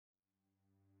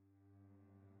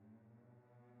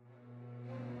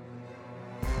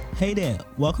Hey there,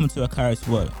 welcome to Akari'S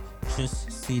world.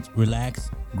 Just sit,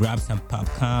 relax, grab some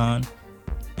popcorn,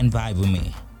 and vibe with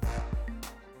me.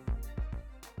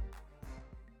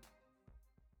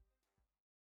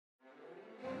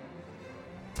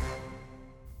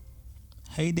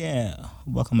 Hey there,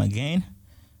 welcome again.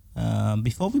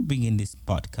 Before we begin this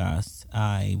podcast,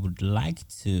 I would like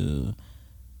to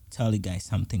tell you guys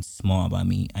something small about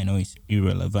me. I know it's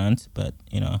irrelevant, but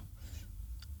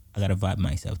I gotta vibe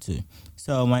myself too.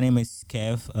 So my name is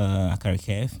Kev, Akari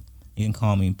Kev. You can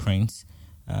call me Prince.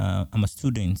 I'm a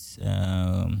student,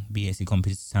 BSc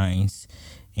Computer Science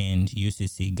in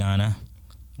UCC Ghana,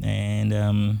 and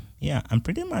I'm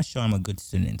pretty much sure I'm a good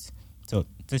student. So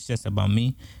that's just about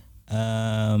me.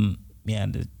 That's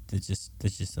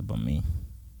just about me.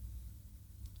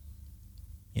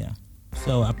 Yeah.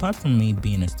 So apart from me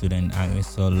being a student, I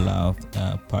also love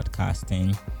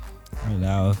podcasting. I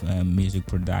love music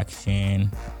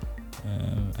production.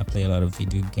 I play a lot of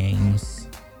video games.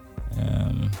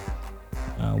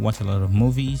 I watch a lot of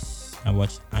movies. I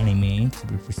watch anime, to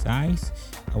be precise.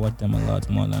 I watch them a lot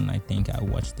more than I think I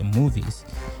watch the movies.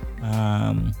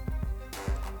 I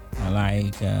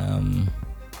like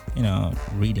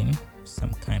reading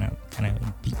some kind of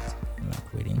a beat. I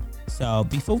like reading. So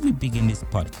before we begin this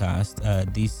podcast,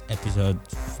 this episode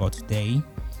for today,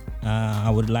 I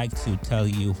would like to tell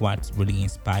you what really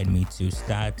inspired me to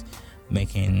start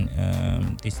making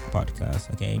this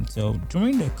podcast. Okay, so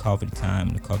during the COVID time,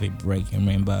 the COVID break, you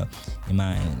remember in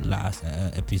my last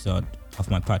episode of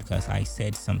my podcast, I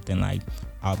said something like,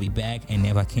 I'll be back, and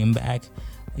never came back.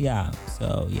 I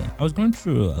was going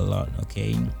through a lot.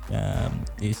 Okay,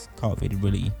 this COVID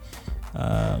really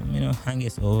hung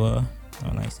us over,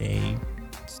 when I say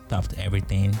stopped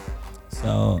everything.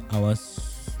 So I was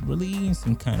really in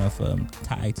some kind of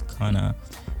tight corner.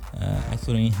 I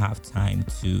couldn't have time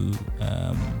to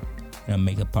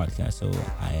make a podcast, so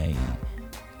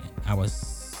I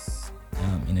was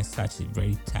in such a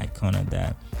very tight corner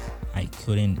that I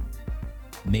couldn't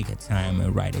make a time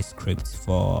and write a script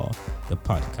for the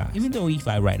podcast. Even though if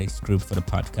I write a script for the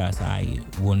podcast, I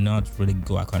will not really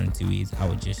go according to it. I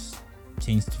would just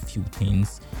change a few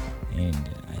things, and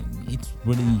it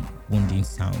really wouldn't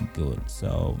sound good.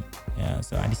 So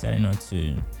I decided not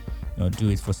to do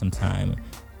it for some time,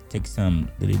 take some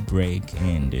little break,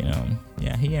 and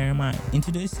here am I. In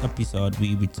today's episode,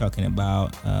 we'll be talking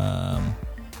about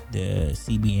the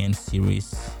CBN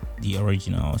series, the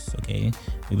originals. Okay,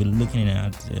 we'll be looking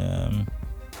at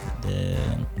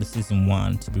the season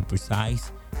 1, to be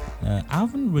precise. I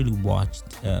haven't really watched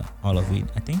all of it.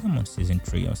 I think I'm on season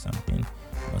 3 or something,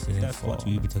 or season 4. That's what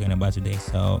we'll be talking about today.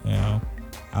 So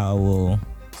I will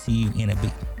see you in a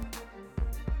bit.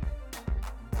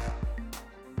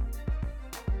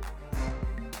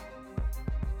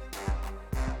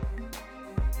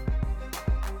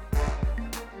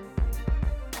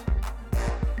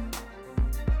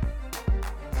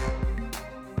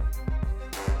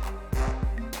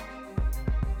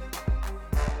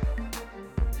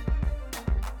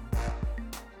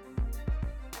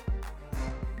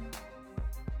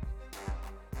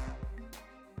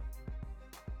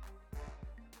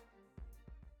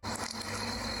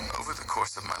 Over the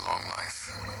course of my long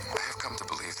life, I have come to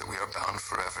believe that we are bound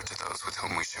forever to those with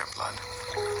whom we share blood.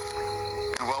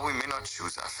 And while we may not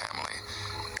choose our family,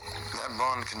 that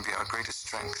bond can be our greatest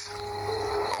strength,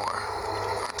 or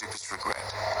our deepest regret.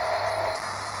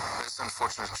 This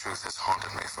unfortunate truth has haunted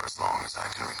me for as long as I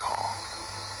can recall.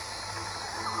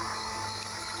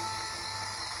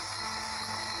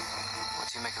 What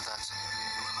do you make of that?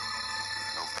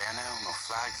 No banner, no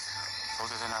flag,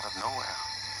 floated in out of nowhere.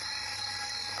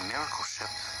 A miracle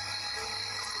ship.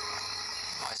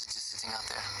 Why is it just sitting out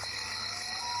there?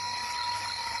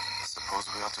 I suppose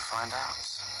we ought to find out.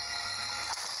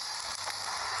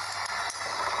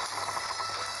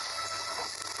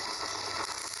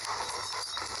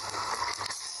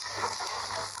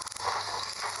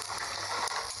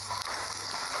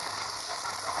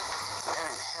 Where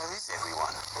in hell is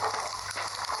everyone?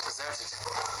 Deserted.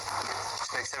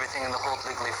 Which makes everything in the hold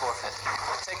legally forfeit.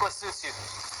 Take what suits you.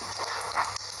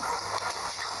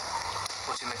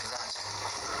 What do you make of that?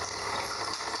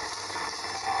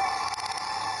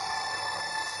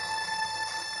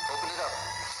 Open it up.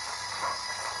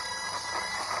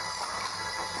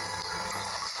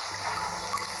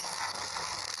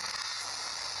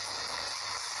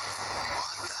 What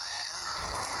the hell?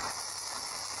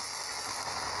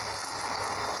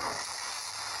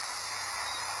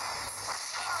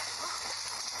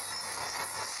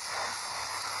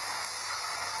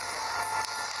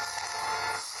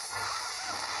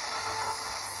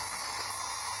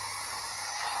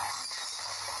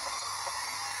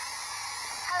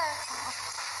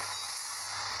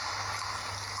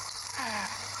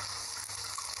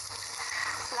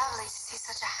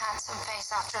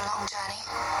 nice after a long journey.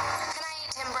 Can I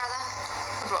eat him, brother?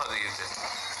 I'd rather you didn't.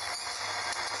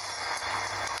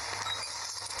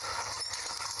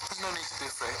 There's no need to be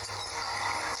afraid.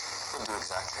 You'll do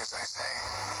exactly as I say.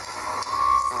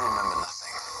 You'll remember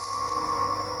nothing.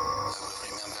 I will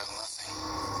remember nothing.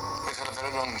 We've had a very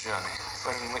long journey,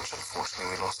 but in which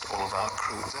unfortunately we lost all of our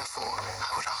crew. Therefore, I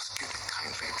would ask you to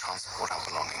kindly transport our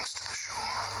belongings to the shore.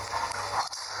 What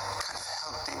kind of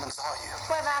hell demons are you?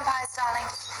 We're vampires, darling.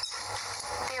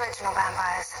 The original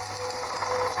vampires.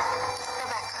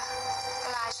 Rebecca,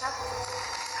 Elijah,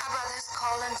 our brothers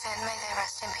Cole and Finn, may they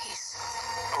rest in peace.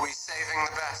 Are we saving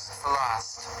the best for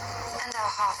last? And our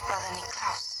half-brother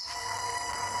Mikaelsons.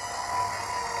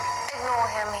 Ignore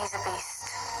him, he's a beast.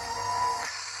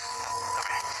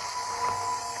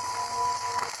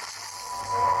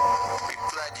 We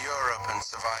fled Europe and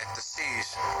survived the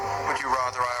seas. Would you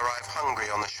rather I arrive hungry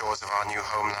on the shores of our new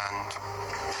homeland?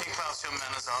 Klaus, your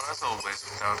manners are, as always,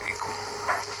 without equal.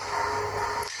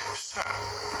 Sir,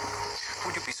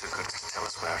 would you be so good as to tell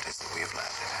us where it is that we have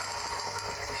landed?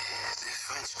 The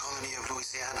French colony of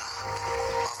Louisiana,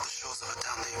 off the shores of a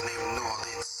town they've named New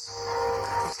Orleans.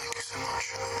 Oh, thank you so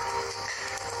much.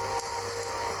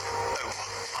 Oh,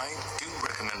 I do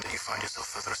recommend that you find yourself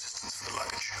further assistance for the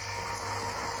luggage.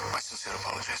 My sincere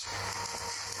apologies.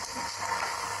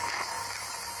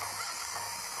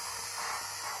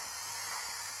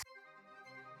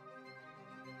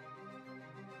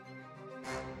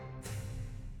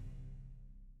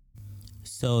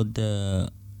 So the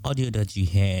audio that you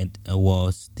heard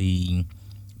was the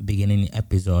beginning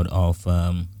episode of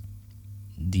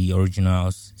the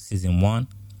originals season 1.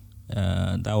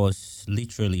 That was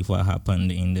literally what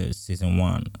happened in the season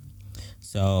 1.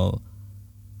 So,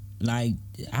 like,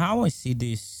 how I see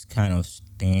this kind of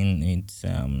thing, it's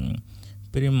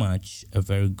pretty much a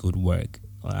very good work.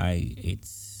 Like,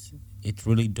 it's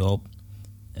really dope.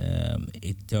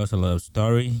 It tells a lot of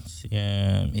stories.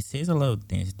 It says a lot of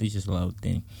things. It teaches a lot of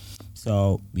things.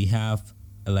 So we have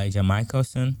Elijah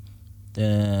Mikaelson.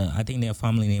 I think their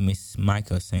family name is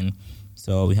Mikaelson.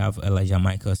 So we have Elijah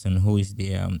Mikaelson, who is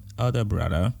their other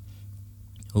brother,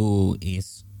 who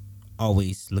is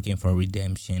always looking for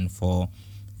redemption for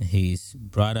his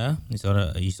brother, his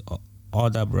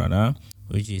other brother,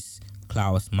 which is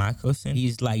Klaus Mikaelsson.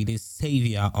 He's like the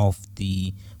savior of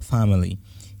the family.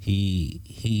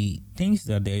 He thinks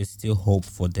that there is still hope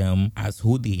for them as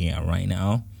who they are right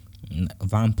now.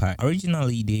 Vampire.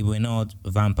 Originally, they were not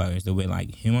vampires. They were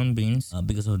like human beings.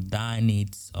 Because of dire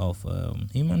needs of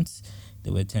humans,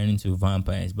 they were turned into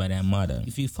vampires by their mother.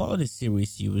 If you follow the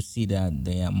series, you will see that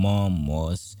their mom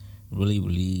was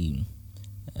really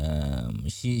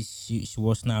she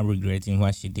was not regretting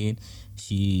what she did.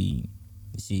 She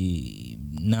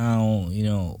now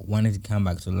wanted to come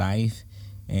back to life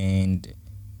and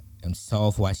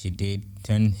solve what she did,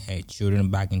 turn her children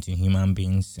back into human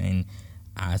beings and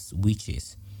as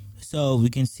witches. So we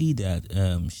can see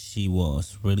that she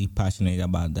was really passionate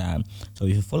about that. So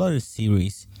if you follow the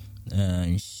series,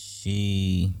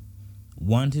 she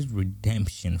wanted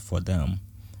redemption for them.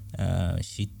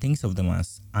 She thinks of them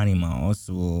as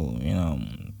animals,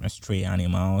 stray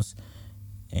animals,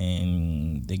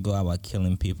 and they go about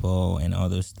killing people and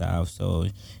other stuff. So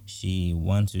she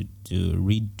wanted to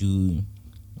redo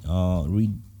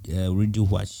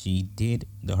what she did,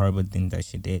 the horrible thing that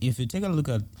she did. If you take a look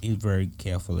at it very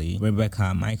carefully,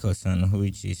 Rebecca Mikaelsson,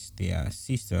 which is their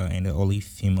sister and the only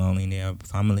female in their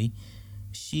family,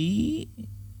 she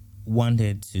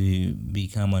wanted to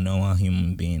become a normal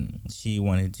human being. She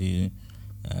wanted to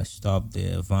stop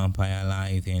the vampire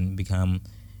life and become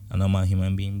a normal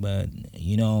human being. But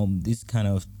this kind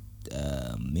of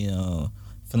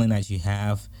feeling that you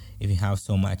have, if you have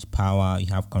so much power, you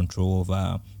have control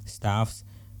over stuff,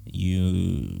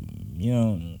 you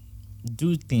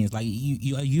do things like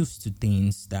you are used to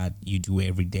things that you do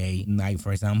every day. Like,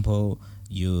 for example,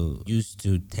 you used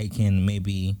to take in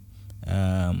maybe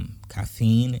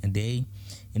caffeine a day.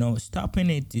 Stopping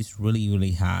it is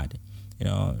really hard.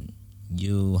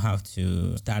 You have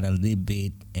to start a little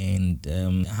bit and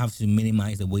have to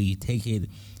minimize the way you take it.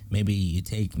 Maybe you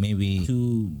take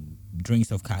 2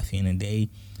 drinks of caffeine a day,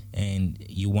 and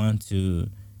you want to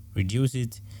reduce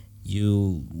it,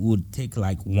 you would take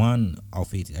like 1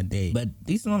 of it a day. But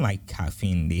this is not like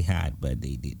caffeine they had, but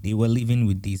they were living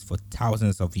with this for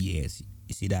thousands of years.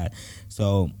 You see that?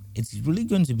 So it's really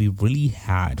going to be really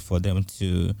hard for them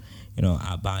to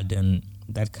abandon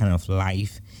that kind of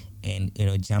life and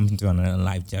jump into another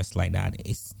life just like that.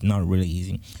 It's not really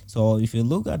easy. So if you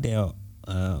look at their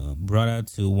brother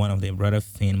to one of their brother,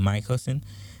 Finn Mikaelsson,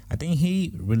 I think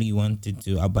he really wanted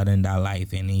to abandon that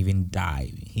life and even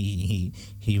die. He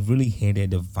really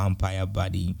hated the vampire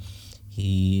body.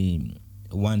 He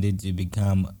wanted to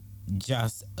become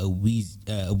just a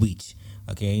witch.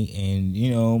 Okay, and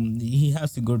he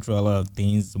has to go through a lot of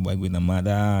things, work with the mother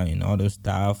and all those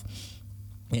stuff,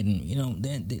 and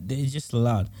there's just a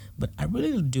lot. But I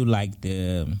really do like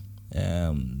the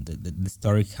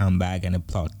story comeback and the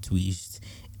plot twist.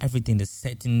 Everything, the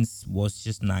settings was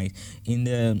just nice. In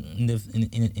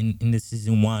the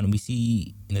season one, we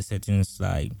see in the settings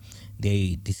like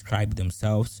they describe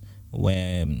themselves.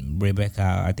 Where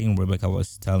I think Rebecca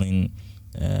was telling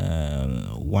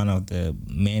one of the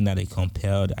men that they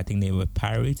compelled. I think they were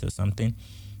pirates or something,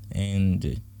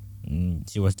 and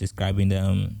she was describing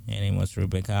them. And it was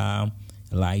Rebecca,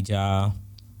 Elijah,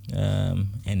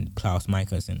 and Klaus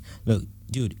Mikaelson. Look,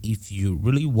 dude, if you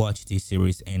really watch this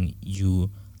series and you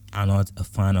are not a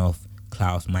fan of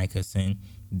Klaus Mikaelson,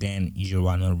 then you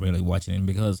are not really watching it,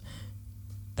 because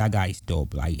that guy is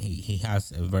dope. Like he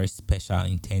has a very special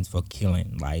intent for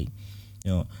killing. Like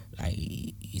like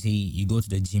you see, you go to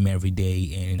the gym every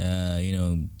day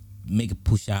and make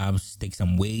push-ups, take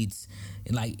some weights.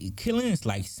 And, like, killing is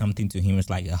like something to him. It's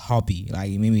like a hobby.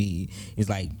 Like maybe it's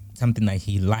like something that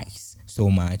he likes so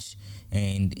much,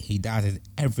 and he does it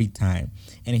every time,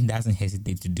 and he doesn't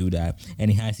hesitate to do that.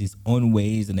 And he has his own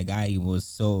ways. And the guy is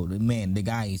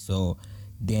so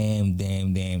damn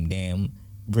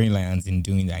brilliant in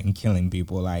doing that and killing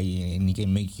people. Like, and he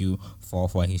can make you fall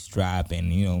for his trap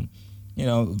and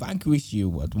vanquish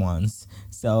you at once.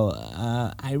 So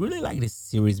I really like this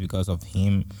series because of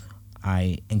him.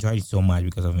 I enjoyed it so much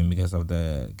because of him, because of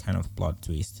the kind of plot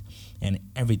twist and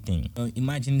everything.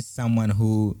 Imagine someone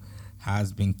who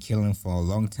has been killing for a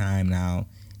long time now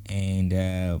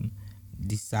and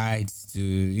decides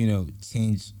to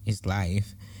change his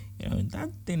life. That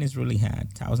thing is really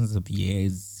hard. Thousands of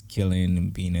years killing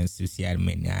and being a suicide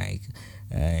maniac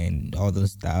and all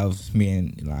those stuff.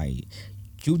 Man, like,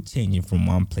 you changing from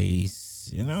one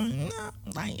place,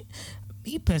 like,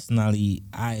 me personally,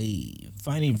 I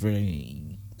find it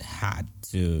very hard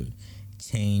to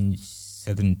change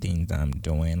certain things I'm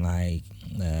doing. Like,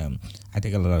 I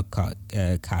take a lot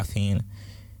of caffeine,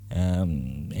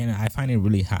 and I find it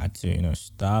really hard to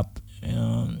stop.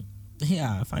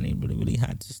 I find it really, really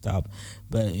hard to stop.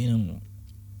 But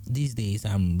these days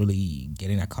I'm really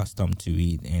getting accustomed to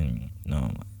it, and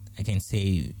I can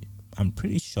say I'm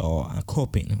pretty sure I'm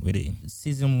coping with it.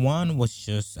 Season 1 was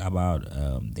just about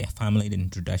their family, the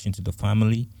introduction to the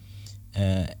family,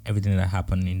 everything that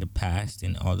happened in the past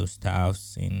and all those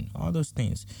stuffs and all those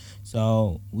things.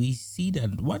 So we see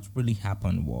that what really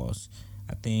happened was,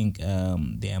 I think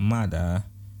their mother,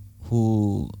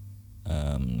 who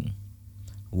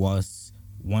was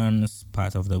once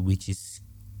part of the witches'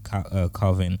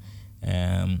 coven,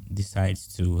 decides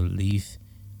to leave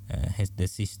the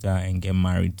sister and get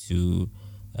married to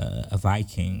a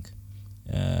Viking.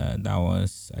 That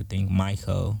was, I think,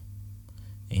 Michael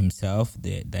himself,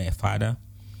 their father,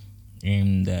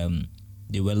 and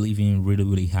they were living really,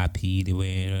 really happy. They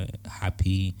were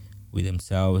happy with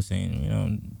themselves,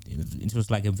 and it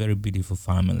was like a very beautiful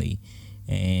family.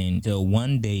 And so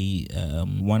one day,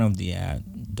 one of their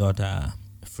daughter,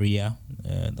 Freya,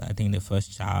 I think the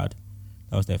first child,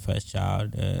 that was their first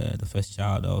child, the first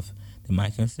child of the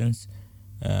Mikaelsons,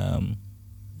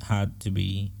 had to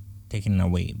be taken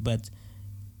away. But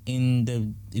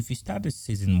if you start the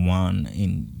season 1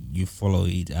 and you follow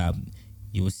it up,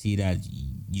 you will see that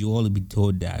you will be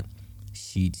told that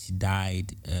she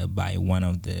died by one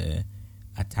of the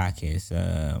attackers,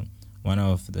 one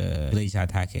of the village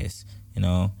attackers,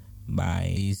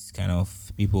 by these kind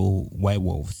of people,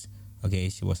 werewolves. Okay,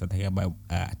 she was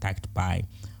attacked by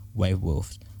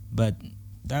werewolves. But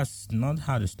that's not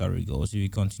how the story goes. If you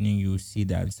continue, you see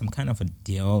that some kind of a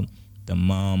deal the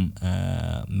mom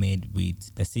made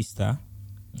with the sister.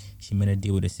 She made a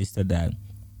deal with the sister that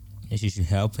she should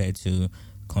help her to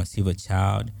conceive a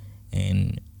child,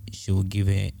 and she will give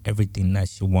her everything that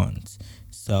she wants.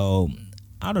 So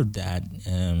out of that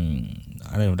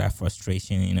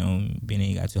frustration, being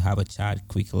able to have a child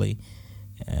quickly,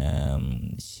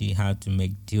 she had to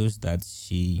make deals that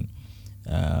she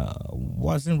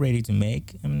wasn't ready to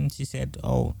make. And she said,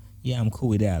 "Oh, yeah, I'm cool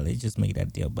with that. Let's just make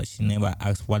that deal." But she never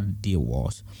asked what the deal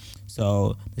was.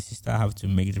 So the sister have to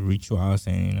make the rituals,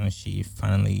 and she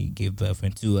finally gave birth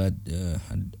to a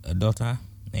daughter,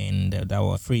 and that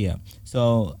was Freya.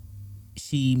 So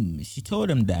she told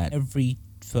them that every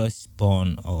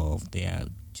firstborn of their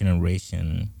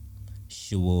generation,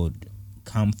 she would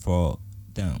come for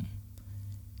them,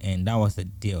 and that was the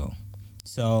deal.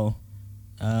 So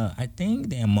I think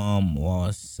their mom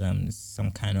was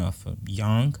some kind of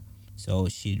young, so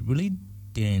she really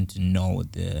didn't know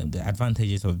the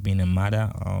advantages of being a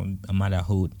mother or a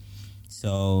motherhood.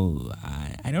 So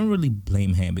I don't really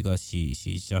blame her because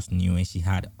she's just new and she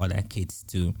had other kids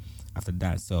too after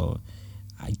that. So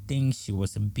I think she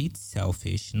was a bit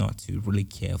selfish not to really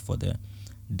care for the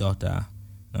daughter,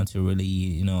 not to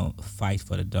really, fight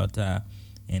for the daughter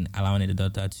and allowing the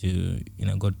daughter to,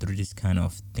 go through this kind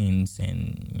of things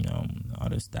and,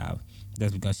 other stuff.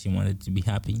 That's because she wanted to be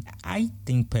happy. I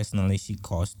think personally she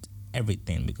caused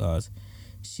everything because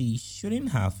she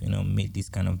shouldn't have, made this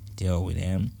kind of deal with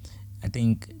him. I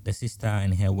think the sister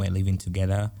and her were living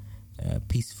together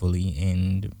peacefully,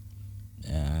 and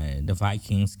the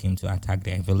Vikings came to attack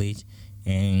their village,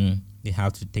 and they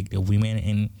had to take the women.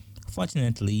 And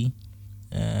fortunately,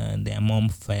 their mom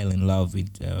fell in love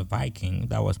with a Viking.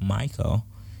 That was Michael,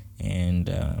 and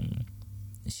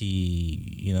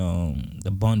she,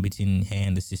 the bond between her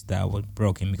and the sister was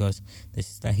broken because the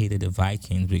sister hated the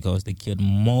Vikings because they killed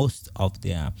most of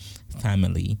their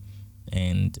family,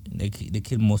 and they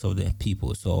killed most of their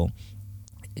people. So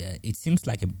it seems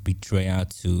like a betrayal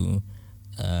to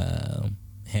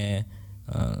her.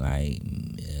 I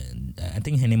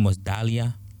think her name was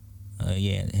Dahlia. Her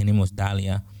name was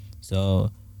Dahlia.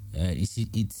 So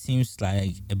it seems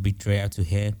like a betrayal to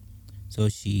her. So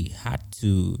she had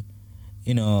to,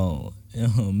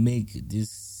 make these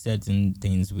certain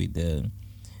things with the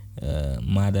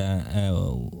mother,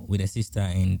 with the sister,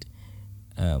 and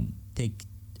take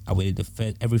away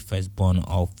every firstborn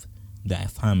of their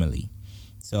family.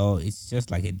 So it's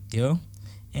just like a deal,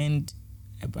 and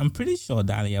I'm pretty sure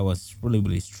Dahlia was really,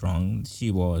 really strong. She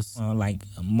was like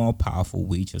a more powerful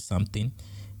witch or something.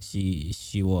 She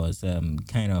was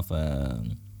kind of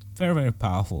very, very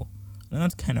powerful.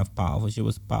 Not kind of powerful. She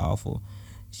was powerful.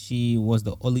 She was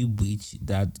the only witch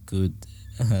that could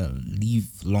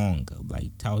live long,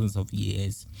 like thousands of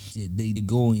years. They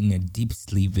go in a deep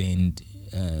sleep and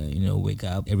wake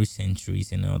up every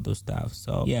centuries and all those stuff.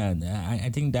 So yeah, I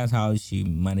think that's how she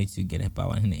managed to get her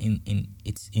power, and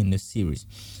it's in the series.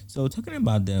 So talking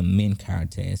about the main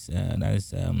characters, that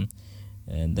is the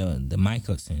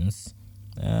Mikaelsons.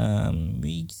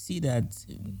 We see that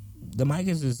the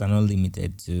Mikaelsons are not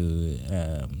limited to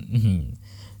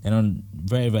they're not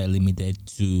very, very limited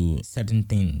to certain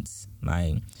things.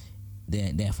 Like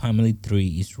their family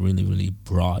tree is really, really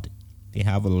broad. They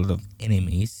have a lot of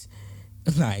enemies.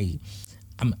 Like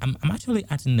I'm actually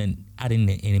adding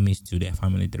the enemies to their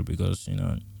family tree because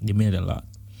they made a lot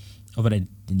over the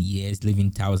years, living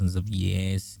thousands of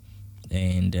years,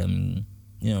 and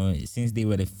since they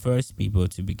were the first people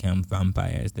to become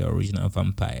vampires, the original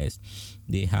vampires,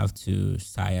 they have to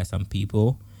sire some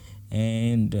people,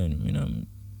 and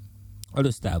all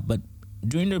the stuff. But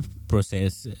during the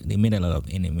process, they made a lot of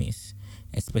enemies,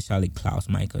 especially Klaus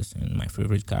Mikaelson, my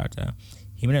favorite character.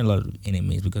 He made a lot of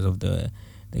enemies because of the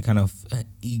kind of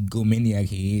egomaniac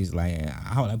he is. Like,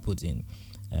 how would I put it?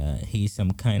 He's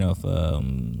some kind of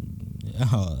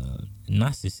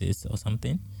narcissist or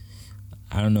something.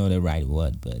 I don't know the right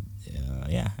word, but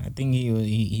I think he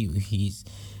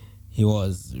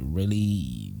was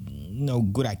really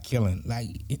good at killing.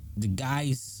 Like the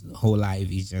guy's whole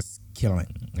life is just killing,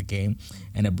 okay?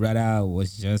 And the brother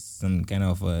was just some kind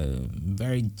of a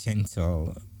very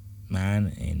gentle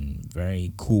man and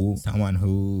very cool. Someone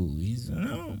who is, you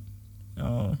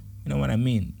know what I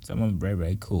mean? Someone very,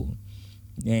 very cool.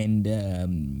 And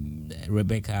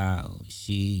Rebecca,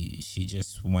 she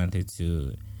just wanted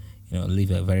to,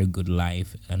 live a very good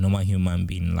life, a normal human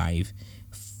being life,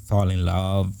 fall in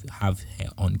love, have her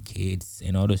own kids,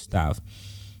 and all the stuff.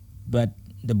 But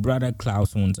the brother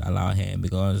Klaus won't allow her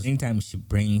because anytime she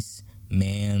brings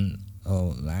men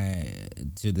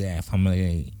to their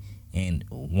family and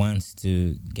wants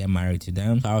to get married to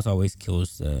them, Klaus always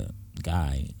kills the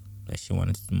guy that she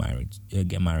wanted to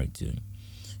get married to.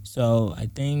 So I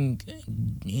think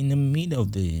in the middle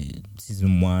of the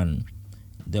season 1,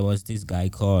 there was this guy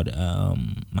called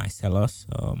Mikaelsons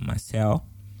or Marcel.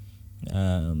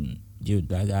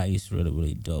 That guy is really,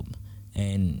 really dope,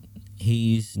 and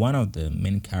he's one of the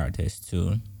main characters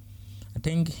too. I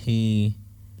think he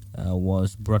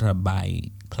was brought up by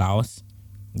Klaus.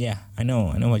 Yeah, I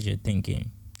know what you're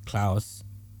thinking. Klaus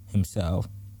himself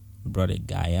brought a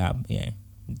guy up. Yeah,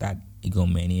 that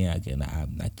egomaniac and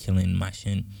that killing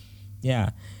machine.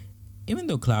 Yeah, even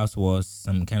though Klaus was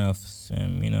some kind of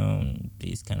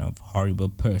this kind of horrible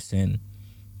person,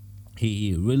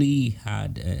 he really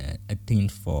had a thing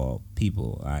for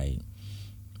people.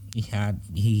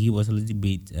 He was a little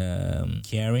bit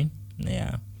caring.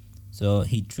 Yeah, so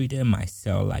he treated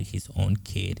myself like his own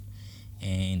kid,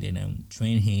 and then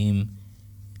train him,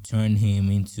 turn him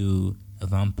into a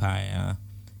vampire,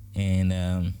 and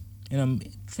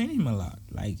train him a lot,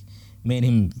 like made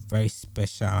him very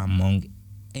special among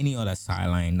any other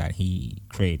sideline that he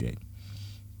created.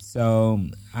 So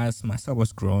as Marcel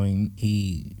was growing,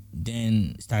 he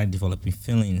then started developing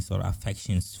feelings or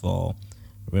affections for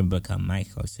Rebecca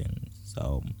Mikaelson.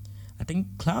 So I think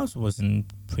Klaus wasn't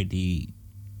pretty,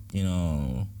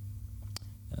 how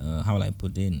will I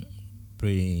put it,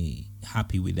 pretty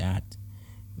happy with that.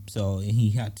 So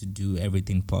he had to do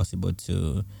everything possible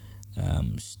to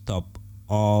stop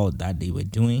all that they were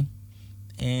doing.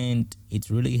 And it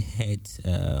really hurt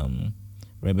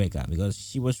Rebecca, because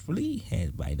she was really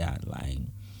hurt by that. Like,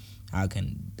 how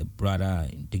can the brother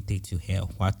dictate to her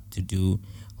what to do,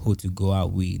 who to go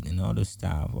out with, and all those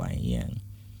stuff? Like, yeah.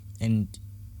 And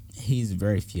he's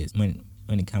very fierce when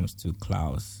it comes to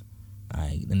Klaus.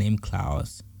 Like, the name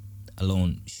Klaus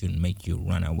alone should make you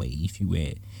run away if you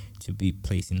were to be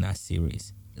placed in that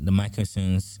series. The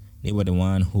Mikaelsons, they were the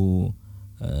one who,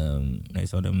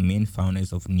 so the main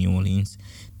founders of New Orleans,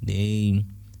 they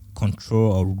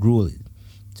control or rule it.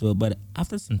 So, but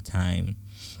after some time,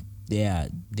 their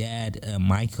dad,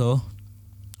 Michael,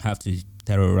 have to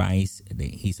terrorize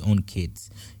his own kids.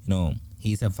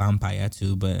 He's a vampire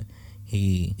too, but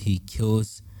he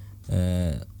kills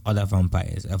other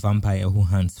vampires. A vampire who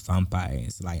hunts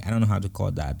vampires. Like, I don't know how to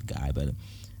call that guy, but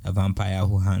a vampire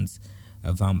who hunts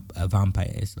a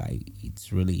vampire is like,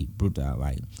 it's really brutal.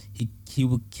 Like, he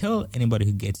will kill anybody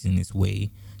who gets in his way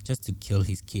just to kill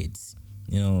his kids.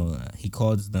 He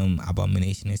calls them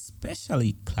abomination,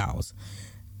 especially Klaus.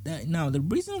 Now, the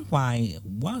reason why,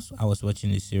 whilst I was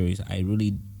watching this series, I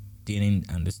really didn't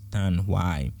understand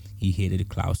why he hated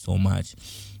Klaus so much.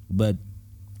 But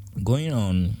going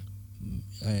on,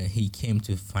 he came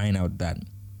to find out that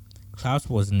Klaus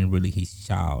wasn't really his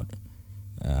child.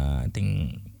 I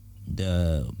think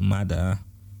the mother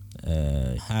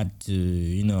had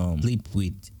to, sleep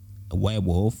with a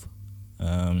werewolf,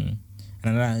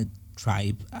 another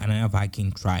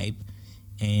Viking tribe,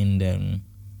 and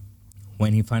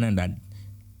when he found out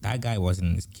that guy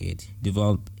wasn't his kid,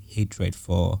 developed hatred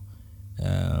for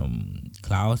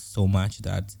Klaus so much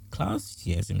that Klaus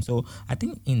fears him. So I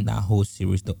think in that whole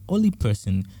series, the only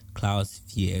person Klaus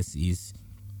fears is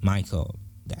Michael,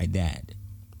 the dad.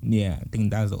 Yeah, I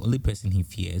think that's the only person he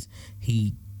fears.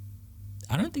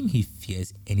 I don't think he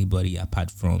fears anybody apart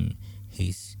from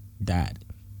his dad.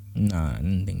 No, I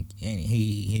don't think. And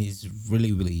he's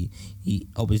really, he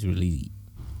always really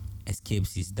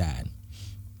escapes his dad.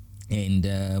 And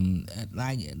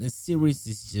like, the series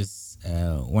is just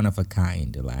one of a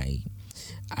kind. Like,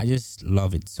 I just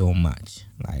love it so much.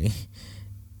 Like,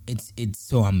 it's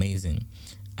so amazing.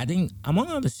 I think among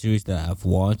all the series that I've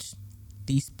watched,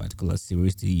 this particular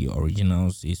series, the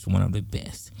originals, is one of the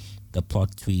best. The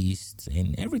plot twists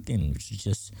and everything is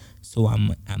just so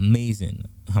amazing.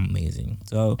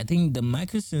 So I think the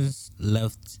Mikaelsons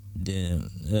left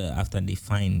after they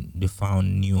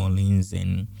found New Orleans,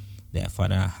 and their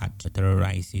father had to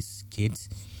terrorize his kids,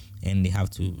 and they have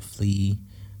to flee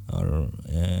or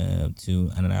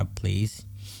to another place.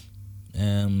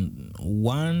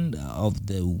 One of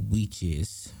the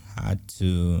witches had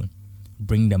to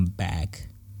bring them back.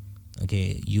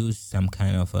 Okay, use some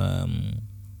kind of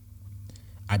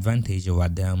advantage over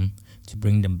them to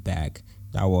bring them back.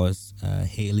 That was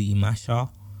Haley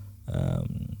Marshall.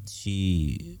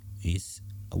 She is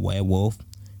a werewolf,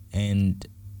 and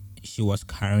she was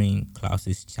carrying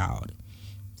Klaus's child.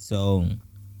 So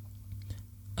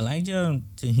Elijah,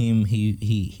 to him,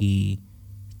 he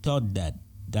thought that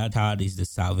child is the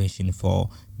salvation for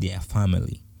their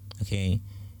family. Okay,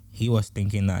 he was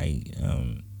thinking like,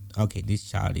 okay, this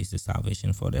child is the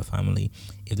salvation for their family.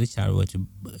 If this child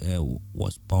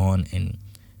was born and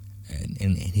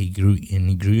he grew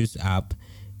up,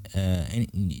 and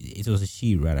it was a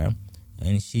she rather,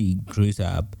 and she grows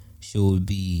up, she will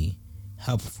be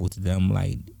helpful to them.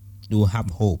 Like, they will have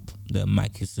hope. The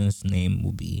Mikaelson's name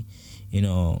will be,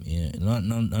 not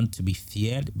to be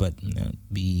feared, but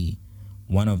be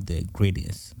one of the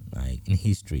greatest, like, in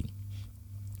history.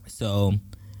 So,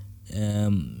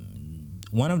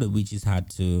 one of the witches had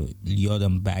to lure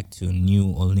them back to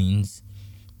New Orleans,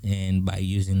 and by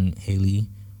using Haley,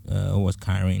 who was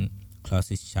carrying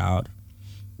Klaus's child.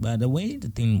 But the way the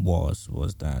thing was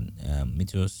that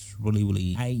it was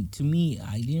really, I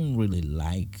didn't really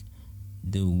like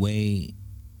the way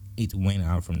it went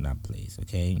out from that place,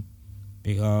 okay?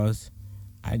 Because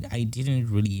I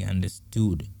didn't really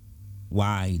understood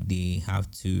why they have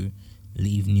to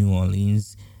leave New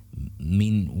Orleans.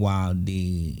 Meanwhile,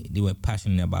 they were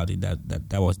passionate about it,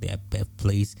 that was their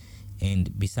birthplace,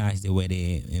 And besides, they were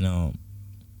there,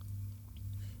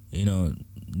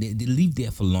 they lived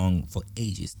there for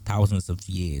ages, thousands of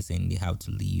years, and they have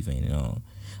to leave. And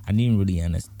I didn't really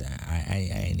understand.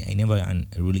 I never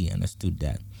really understood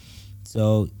that.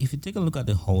 So if you take a look at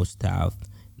the whole stuff,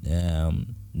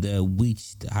 the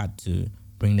witch had to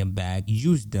bring them back,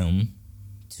 use them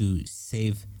to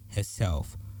save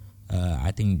herself.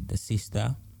 I think the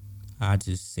sister had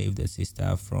to save the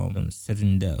sister from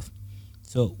certain death.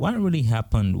 So what really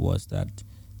happened was that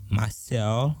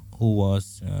Marcel, who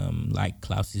was like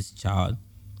Klaus's child,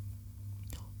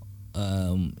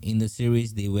 in the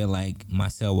series they were like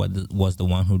Marcel was the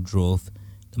one who drove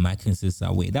the Mikaelsons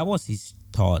away. That was his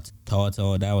thought,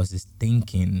 or that was his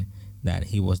thinking, that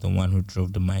he was the one who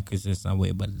drove the Mikaelsons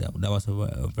away. But that was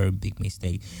a very big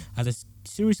mistake. As the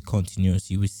series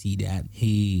continues, you will see that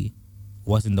he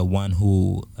wasn't the one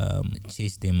who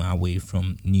chased them away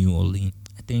from New Orleans.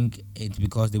 I think it's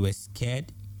because they were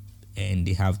scared and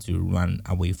they have to run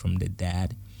away from the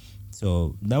dad.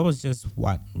 So that was just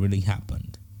what really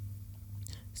happened.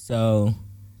 So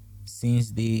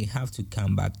since they have to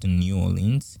come back to New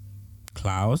Orleans,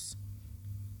 Klaus,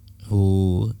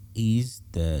 who is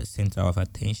the center of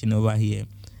attention over here,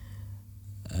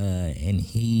 and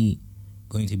he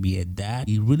going to be a dad,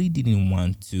 he really didn't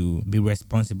want to be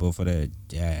responsible for the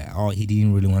or he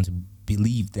didn't really want to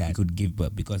believe that he could give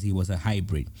birth, because he was a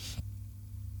hybrid.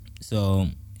 So,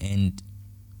 and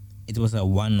it was a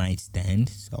one night stand.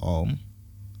 So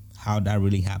how that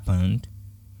really happened,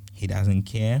 he doesn't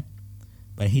care.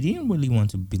 But he didn't really want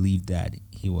to believe that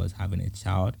he was having a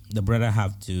child. The brother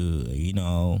have to,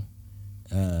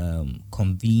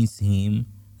 convince him.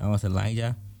 That was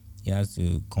Elijah. He has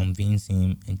to convince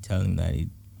him and tell him that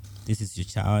this is your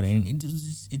child. And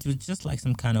it was just like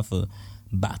some kind of a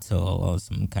battle or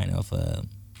some kind of a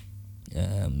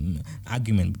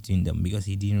argument between them, because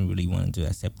he didn't really want to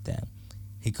accept that.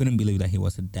 He couldn't believe that he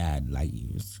was a dad, like he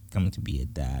was coming to be a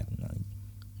dad, like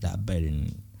that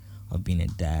burden of being a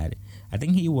dad. I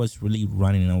think he was really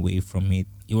running away from it.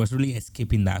 He was really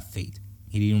escaping that fate.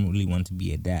 He didn't really want to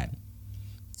be a dad.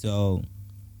 So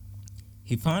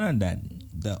he found out that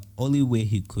the only way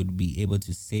he could be able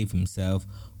to save himself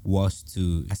was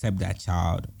to accept that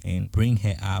child and bring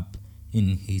her up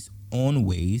in his own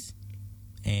ways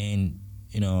and,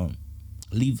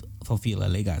 fulfill a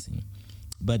legacy.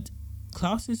 But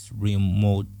Klaus's real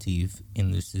motive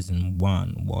in the season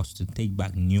 1 was to take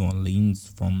back New Orleans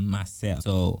from Marcel.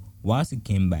 So once he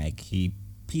came back, he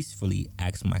peacefully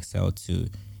asked Marcel to,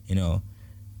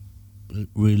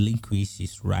 relinquish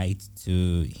his right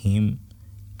to him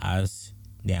as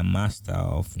their master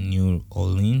of New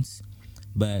Orleans.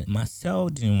 But Marcel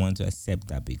didn't want to accept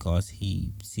that, because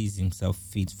he sees himself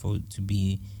fit to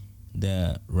be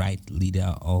the right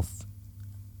leader of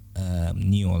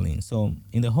New Orleans. So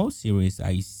in the whole series,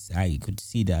 I could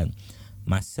see that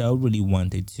Marcel really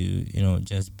wanted to,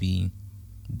 just be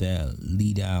the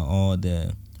leader, or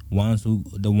the one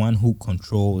who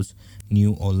controls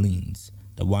New Orleans,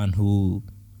 the one who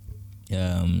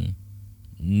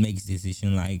makes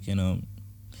decisions. Like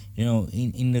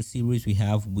in the series we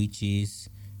have witches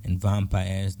and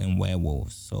vampires and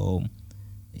werewolves. So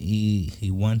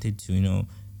he wanted to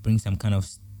bring some kind of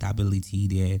stability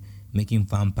there, making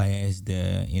vampires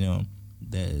the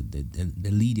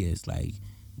leaders, like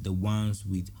the ones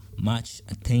with much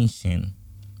attention,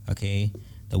 okay,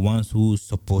 the ones who's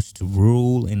supposed to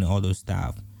rule and all those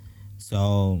stuff.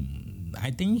 So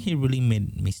I think he really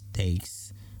made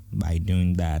mistakes by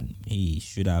doing that. He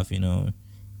should have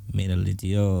made a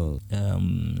little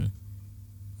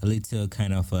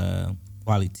kind of a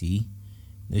quality.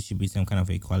 There should be some kind of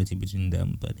equality between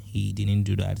them, but he didn't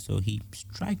do that. So he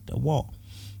struck the wall.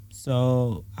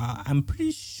 So I'm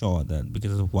pretty sure that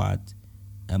because of what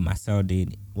Marcel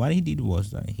did, what he did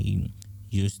was that he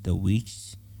used the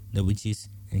witches,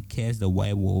 and cursed the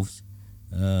werewolves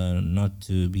not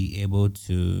to be able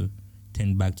to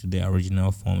turn back to their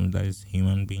original form, that is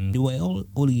human beings. They were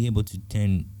only able to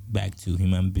turn back to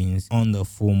human beings on the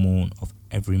full moon of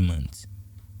every month.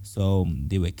 So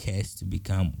they were cursed to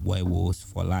become werewolves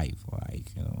for life,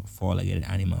 like four-legged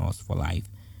animals for life.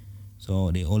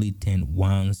 So they only turn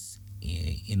once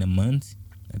in a month,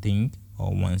 I think,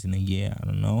 or once in a year. I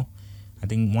don't know. I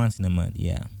think once in a month,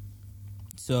 yeah.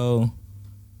 So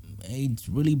it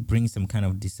really brings some kind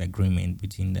of disagreement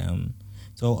between them.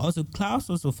 So also Klaus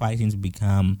also fighting to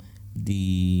become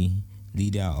the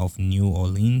leader of New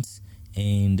Orleans,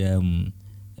 and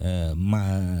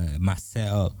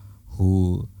Marcel,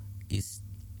 who is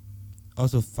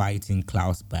also fighting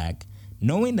Klaus back,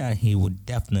 knowing that he would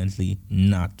definitely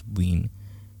not win,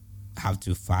 have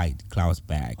to fight Klaus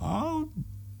back. All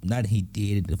that he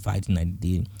did, the fighting that he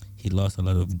did, he lost a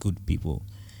lot of good people.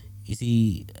 You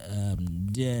see,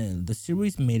 the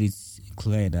series made it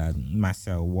clear that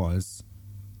Marcel was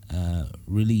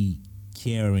really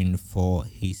caring for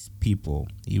his people.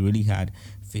 He really had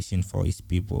vision for his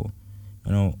people,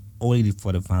 only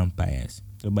for the vampires.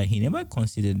 So, but he never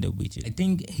considered the witches. I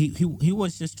think he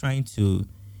was just trying to,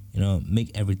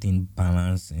 make everything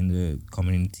balanced in the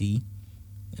community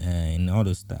and all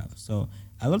those stuff. So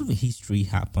a lot of history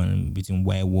happened between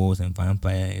werewolves and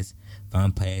vampires,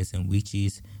 vampires and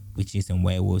witches, witches and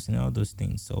werewolves, and all those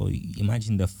things. So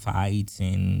imagine the fights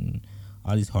and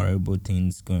all these horrible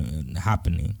things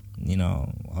happening.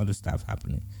 All the stuff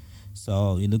happening.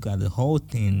 So you look at the whole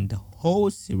thing, the whole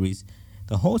series,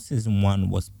 the whole season 1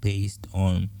 was based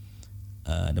on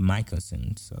the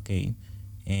Mikaelsons, okay,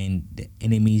 and the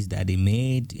enemies that they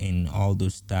made and all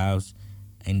those stuffs,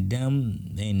 and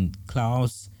them and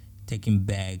Klaus taking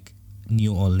back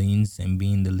New Orleans and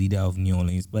being the leader of New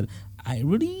Orleans. But I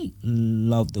really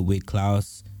love the way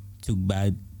Klaus took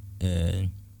back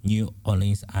New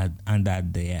Orleans under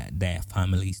their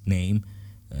family's name,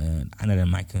 under the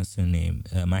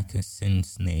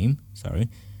Mikaelson's name. Sorry.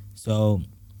 So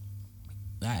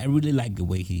I really like the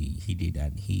way he did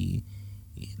that. He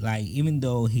like, even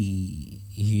though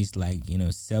he's like,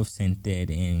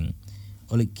 self-centered and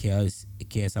only cares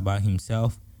about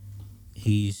himself,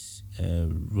 he's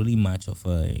really much of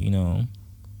a,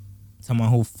 someone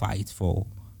who fights for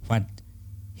what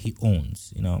he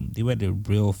owns. They were the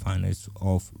real founders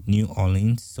of New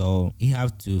Orleans, so he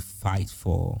have to fight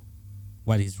for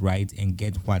what is right and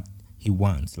get what he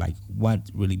wants, like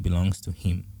what really belongs to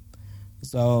him.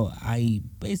 So I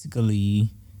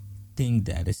basically think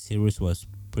that the series was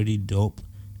pretty dope,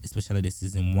 especially the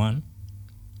season 1.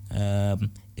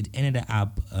 It ended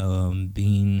up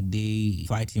being they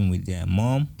fighting with their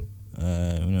mom.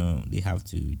 They have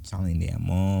to challenge their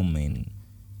mom and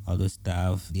all those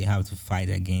stuff. They have to fight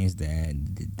against their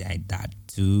dad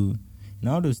too, and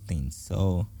all those things.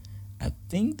 So I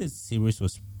think the series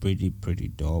was pretty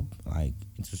dope. Like,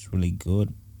 it was really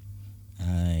good.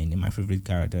 And my favorite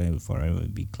character will forever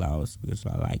be Klaus, because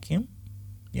I like him.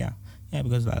 Yeah,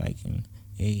 because I like him.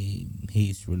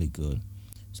 He's really good.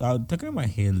 So I'm talking about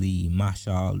Haley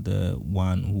Marshall, the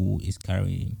one who is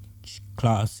carrying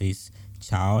Klaus's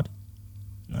child.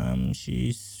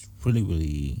 She's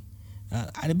really.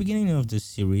 At the beginning of the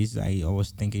series, I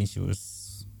was thinking she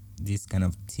was this kind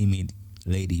of timid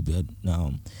lady, but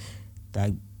no,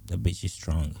 that bitch is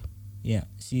strong. Yeah,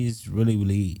 she's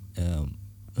really.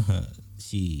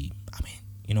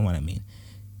 You know what I mean?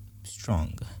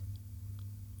 Strong.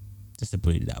 Just to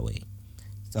put it that way.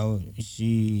 So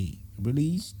she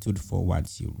really stood for what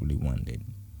she really wanted.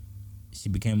 She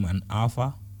became an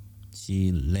alpha.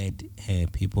 She led her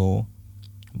people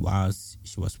whilst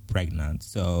she was pregnant.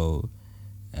 So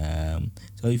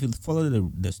if you follow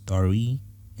the story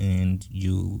and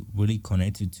you really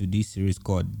connected to this series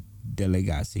called The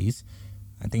Legacies,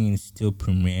 I think it's still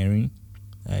premiering.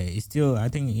 It's still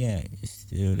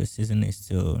the season is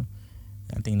still,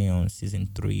 I think they're on season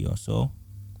 3 or so.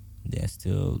 They're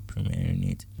still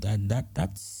premiering it.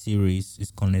 That series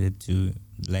is connected to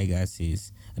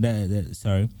Legacies.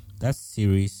 That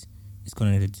series is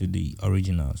connected to the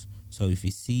originals. So if you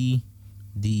see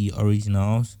the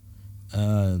originals,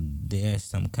 there's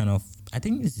some kind of, I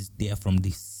think they are from the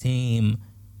same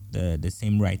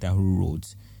writer who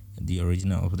wrote the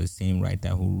original, the same writer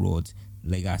who wrote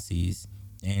Legacies,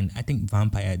 and I think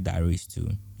Vampire Diaries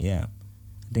too. Yeah.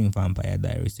 I think Vampire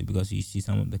Diaries too, because you see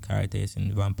some of the characters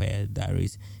in Vampire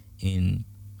Diaries in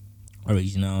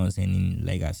originals and in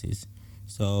Legacies.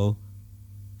 So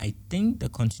I think the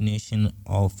continuation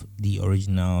of the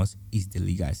originals is the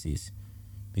Legacies,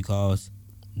 because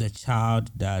the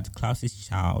Klaus's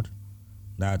child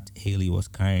that Haley was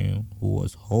carrying, who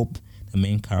was Hope, the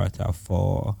main character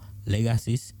for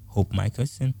Legacies, Hope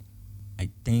Mikaelson,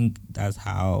 I think that's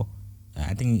how.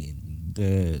 I think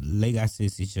the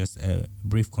Legacies is just a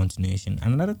brief continuation,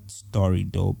 another story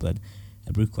though, but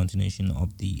a brief continuation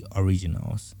of the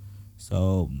originals.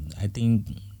 So I think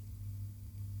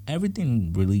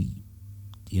everything really,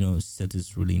 set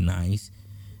is really nice.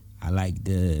 I like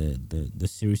the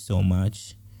series so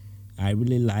much. I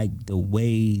really like the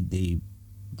way they,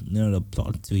 the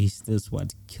plot twist is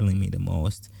what's killing me the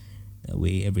most. The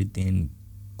way everything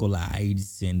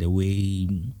collides and the way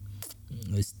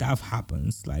stuff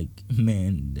happens, like,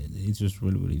 man, it's just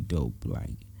really dope.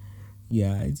 Like,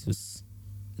 yeah, it's just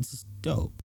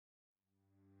dope.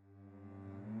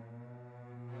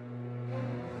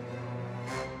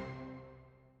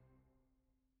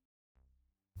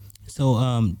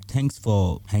 So thanks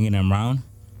for hanging around.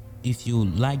 if you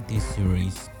like this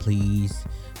series, please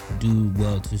do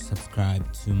well to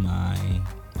subscribe to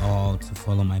or to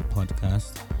follow my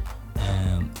podcast.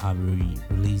 I'll be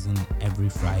releasing every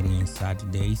Friday and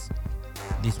Saturdays.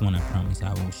 This one, I promise,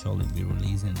 I will surely be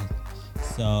releasing it.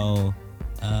 So,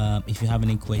 if you have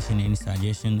any question, any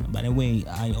suggestion, by the way,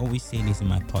 I always say this in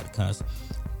my podcast.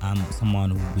 I'm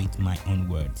someone with my own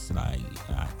words. Like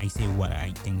I say what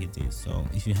I think it is. So,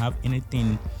 if you have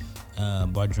anything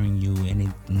bothering you, any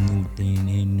new thing,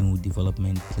 any new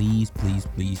development, please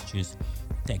just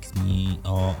text me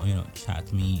or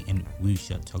chat me, and we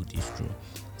shall talk this through.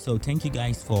 So thank you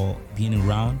guys for being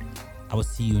around. I will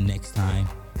see you next time,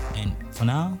 and for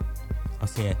now I'll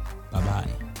say bye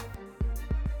bye.